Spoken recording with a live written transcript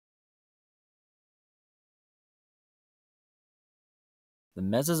The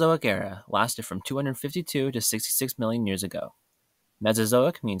Mesozoic Era lasted from 252 to 66 million years ago.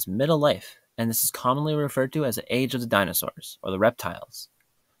 Mesozoic means middle life, and this is commonly referred to as the Age of the Dinosaurs, or the reptiles.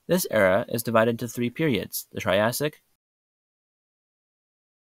 This era is divided into three periods: the Triassic,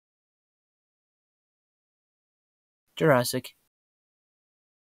 Jurassic,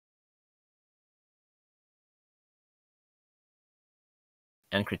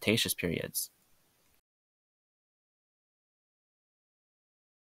 and Cretaceous periods.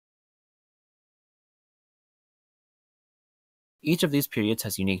 Each of these periods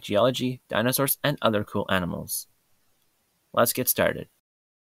has unique geology, dinosaurs, and other cool animals. Let's get started.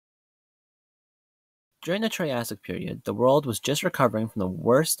 During the Triassic period, the world was just recovering from the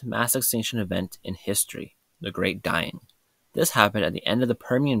worst mass extinction event in history, the Great Dying. This happened at the end of the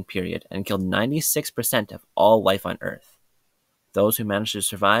Permian period and killed 96% of all life on Earth. Those who managed to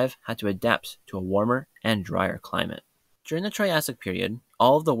survive had to adapt to a warmer and drier climate. During the Triassic period,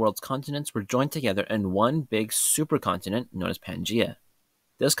 all of the world's continents were joined together in one big supercontinent known as Pangaea.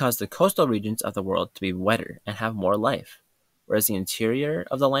 This caused the coastal regions of the world to be wetter and have more life, whereas the interior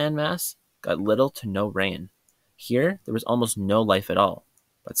of the landmass got little to no rain. Here, there was almost no life at all,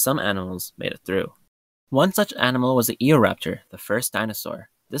 but some animals made it through. One such animal was the Eoraptor, the first dinosaur.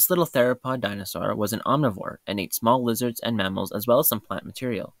 This little theropod dinosaur was an omnivore and ate small lizards and mammals as well as some plant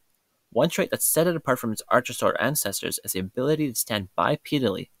material. One trait that set it apart from its archosaur ancestors is the ability to stand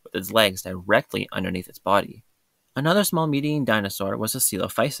bipedally with its legs directly underneath its body. Another small meat-eating dinosaur was the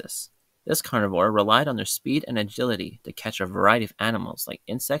Coelophysis. This carnivore relied on their speed and agility to catch a variety of animals like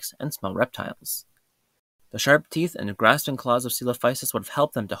insects and small reptiles. The sharp teeth and grasping claws of Coelophysis would have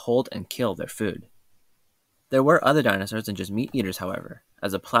helped them to hold and kill their food. There were other dinosaurs than just meat-eaters, however,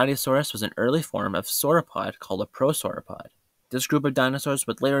 as a Plateosaurus was an early form of sauropod called a prosauropod. This group of dinosaurs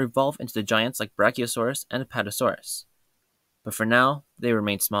would later evolve into the giants like Brachiosaurus and Apatosaurus. But for now, they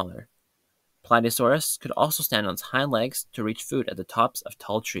remained smaller. Plateosaurus could also stand on its hind legs to reach food at the tops of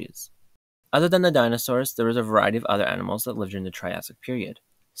tall trees. Other than the dinosaurs, there was a variety of other animals that lived during the Triassic period,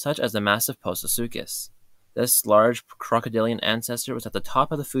 such as the massive Postosuchus. This large crocodilian ancestor was at the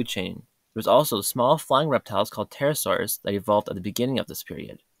top of the food chain. There was also the small flying reptiles called pterosaurs that evolved at the beginning of this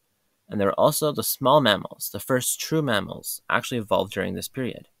period. And there were also the small mammals, the first true mammals, actually evolved during this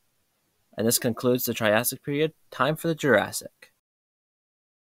period. And this concludes the Triassic period. Time for the Jurassic.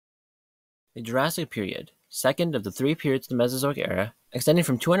 The Jurassic period, second of the three periods of the Mesozoic Era, extending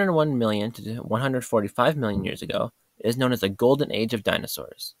from 201 million to 145 million years ago, is known as the Golden Age of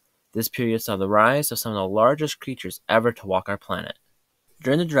Dinosaurs. This period saw the rise of some of the largest creatures ever to walk our planet.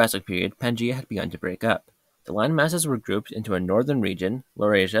 During the Jurassic period, Pangaea had begun to break up. The land masses were grouped into a northern region,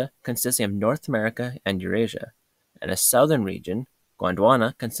 Laurasia, consisting of North America and Eurasia, and a southern region,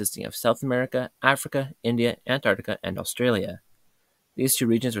 Gondwana, consisting of South America, Africa, India, Antarctica, and Australia. These two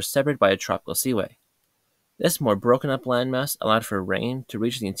regions were separated by a tropical seaway. This more broken up landmass allowed for rain to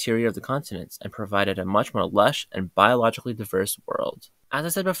reach the interior of the continents and provided a much more lush and biologically diverse world. As I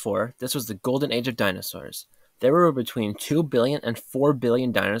said before, this was the Golden Age of Dinosaurs. There were between 2 billion and 4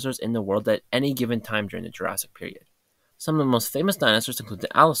 billion dinosaurs in the world at any given time during the Jurassic period. Some of the most famous dinosaurs include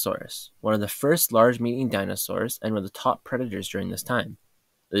the Allosaurus, one of the first large meat-eating dinosaurs and one of the top predators during this time.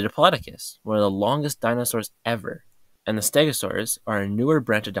 The Diplodocus, one of the longest dinosaurs ever. And the Stegosaurs are a newer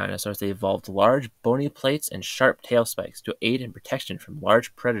branch of dinosaurs that evolved large bony plates and sharp tail spikes to aid in protection from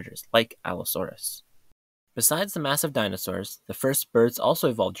large predators like Allosaurus. Besides the massive dinosaurs, the first birds also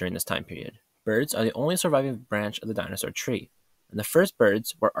evolved during this time period. Birds are the only surviving branch of the dinosaur tree, and the first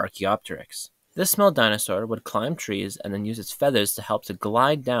birds were Archaeopteryx. This small dinosaur would climb trees and then use its feathers to help to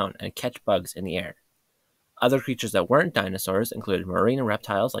glide down and catch bugs in the air. Other creatures that weren't dinosaurs included marine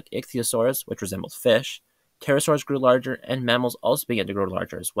reptiles like Ichthyosaurs, which resembled fish. Pterosaurs grew larger, and mammals also began to grow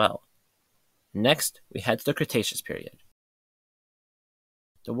larger as well. Next, we head to the Cretaceous period.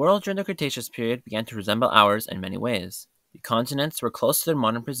 The world during the Cretaceous period began to resemble ours in many ways. The continents were close to their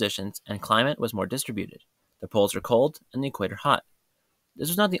modern positions, and climate was more distributed. The poles were cold, and the equator hot. This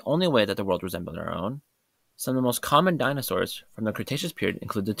was not the only way that the world resembled our own. Some of the most common dinosaurs from the Cretaceous period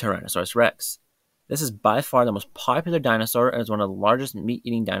include the Tyrannosaurus rex. This is by far the most popular dinosaur and is one of the largest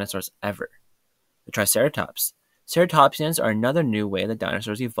meat-eating dinosaurs ever. The Triceratops. Ceratopsians are another new way that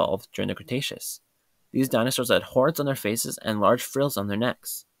dinosaurs evolved during the Cretaceous. These dinosaurs had horns on their faces and large frills on their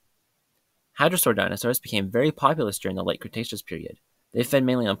necks. Hadrosaur dinosaurs became very popular during the late Cretaceous period. They fed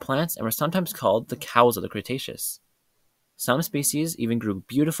mainly on plants and were sometimes called the cows of the Cretaceous. Some species even grew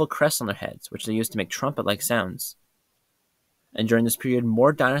beautiful crests on their heads, which they used to make trumpet-like sounds. And during this period,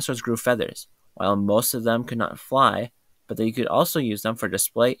 more dinosaurs grew feathers. While most of them could not fly, but they could also use them for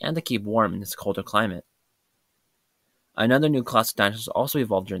display and to keep warm in this colder climate. Another new class of dinosaurs also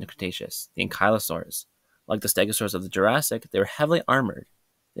evolved during the Cretaceous, the ankylosaurs. Like the stegosaurs of the Jurassic, they were heavily armored.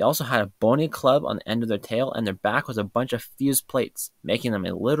 They also had a bony club on the end of their tail, and their back was a bunch of fused plates, making them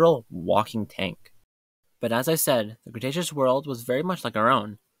a literal walking tank. But as I said, the Cretaceous world was very much like our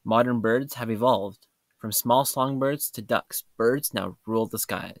own. Modern birds have evolved. From small songbirds to ducks, birds now rule the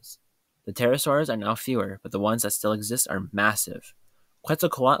skies. The pterosaurs are now fewer, but the ones that still exist are massive.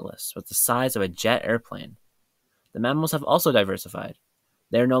 Quetzalcoatlus was the size of a jet airplane. The mammals have also diversified.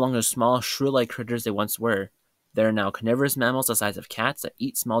 They are no longer small, shrew-like critters they once were. There are now carnivorous mammals the size of cats that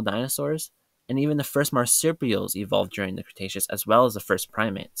eat small dinosaurs, and even the first marsupials evolved during the Cretaceous as well as the first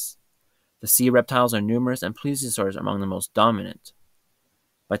primates. The sea reptiles are numerous, and plesiosaurs are among the most dominant.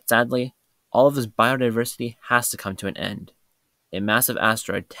 But sadly, all of this biodiversity has to come to an end. A massive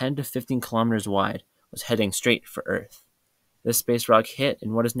asteroid 10 to 15 kilometers wide was heading straight for Earth. This space rock hit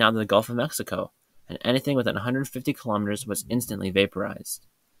in what is now the Gulf of Mexico, and anything within 150 kilometers was instantly vaporized.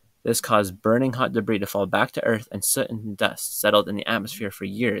 This caused burning hot debris to fall back to Earth, and soot and dust settled in the atmosphere for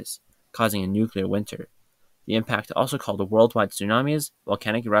years, causing a nuclear winter. The impact also caused worldwide tsunamis,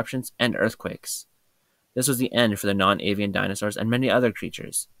 volcanic eruptions, and earthquakes. This was the end for the non-avian dinosaurs and many other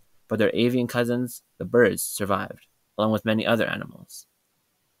creatures, but their avian cousins, the birds, survived, along with many other animals.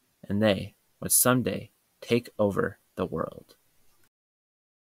 And they would someday take over the world.